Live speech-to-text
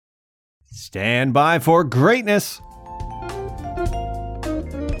Stand by for greatness.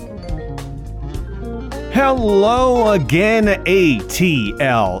 Hello again,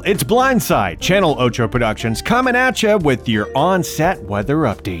 ATL. It's Blindside, Channel Ocho Productions, coming at you with your on-set weather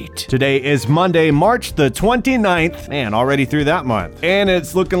update. Today is Monday, March the 29th. Man, already through that month. And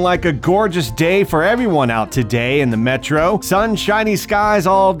it's looking like a gorgeous day for everyone out today in the metro. Sunshiny skies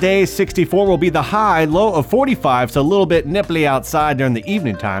all day, 64 will be the high, low of 45, so a little bit nipply outside during the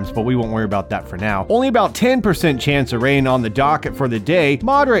evening times, but we won't worry about that for now. Only about 10% chance of rain on the docket for the day,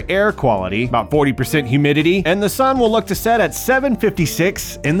 moderate air quality, about 40% humidity, and the sun will look to set at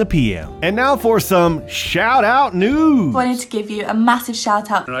 7:56 in the PM. And now for some shout out news. I wanted to give you a massive shout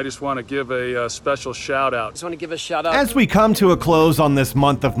out. And I just want to give a special shout out. As we come to a close on this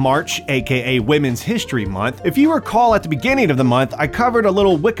month of March, aka Women's History Month, if you recall at the beginning of the month, I covered a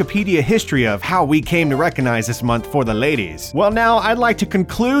little Wikipedia history of how we came to recognize this month for the ladies. Well, now I'd like to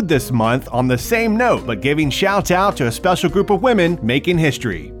conclude this month on the same note, but giving shout out to a special group of women making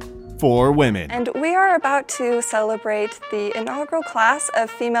history. For women. And we are about to celebrate the inaugural class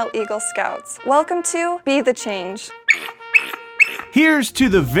of Female Eagle Scouts. Welcome to Be the Change. Here's to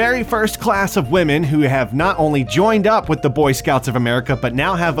the very first class of women who have not only joined up with the Boy Scouts of America, but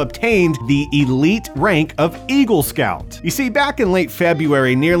now have obtained the elite rank of Eagle Scout. You see, back in late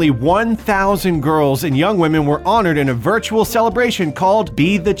February, nearly 1,000 girls and young women were honored in a virtual celebration called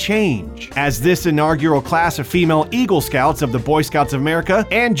Be the Change. As this inaugural class of female Eagle Scouts of the Boy Scouts of America,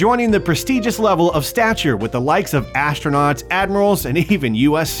 and joining the prestigious level of stature with the likes of astronauts, admirals, and even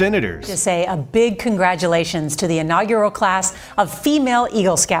U.S. senators. To say a big congratulations to the inaugural class of Female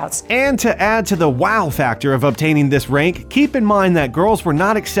Eagle Scouts. And to add to the wow factor of obtaining this rank, keep in mind that girls were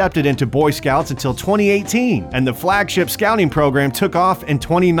not accepted into Boy Scouts until 2018, and the flagship scouting program took off in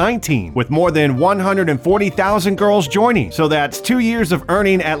 2019, with more than 140,000 girls joining. So that's 2 years of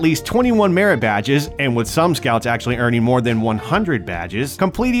earning at least 21 merit badges, and with some scouts actually earning more than 100 badges,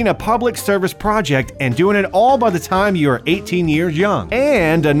 completing a public service project, and doing it all by the time you are 18 years young.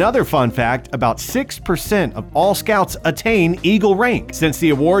 And another fun fact, about 6% of all scouts attain Eagle rank since the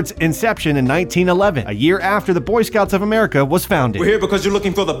award's inception in 1911, a year after the Boy Scouts of America was founded. We're here because you're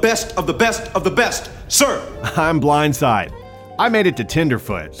looking for the best of the best of the best, sir. I'm Blindside. I made it to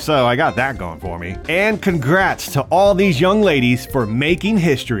Tenderfoot, so I got that going for me. And congrats to all these young ladies for making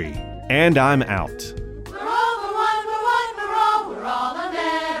history. And I'm out.